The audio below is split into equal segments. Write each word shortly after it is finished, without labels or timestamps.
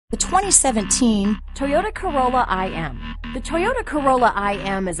The 2017 Toyota Corolla IM. The Toyota Corolla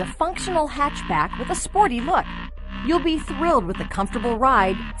IM is a functional hatchback with a sporty look. You'll be thrilled with the comfortable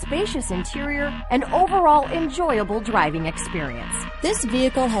ride, spacious interior, and overall enjoyable driving experience. This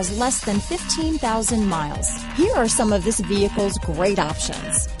vehicle has less than 15,000 miles. Here are some of this vehicle's great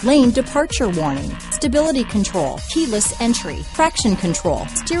options: lane departure warning, stability control, keyless entry, traction control,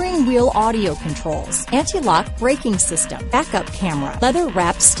 steering wheel audio controls, anti-lock braking system, backup camera,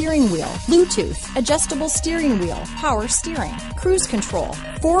 leather-wrapped steering wheel, Bluetooth, adjustable steering wheel, power steering, cruise control,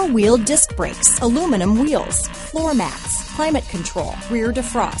 four-wheel disc brakes, aluminum wheels, floor mats, climate control, rear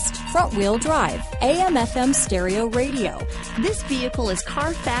defrost, front wheel drive, AM/FM stereo radio. This vehicle is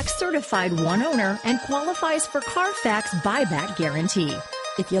Carfax certified one owner and qualifies for Carfax buyback guarantee.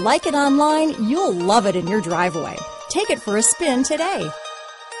 If you like it online, you'll love it in your driveway. Take it for a spin today.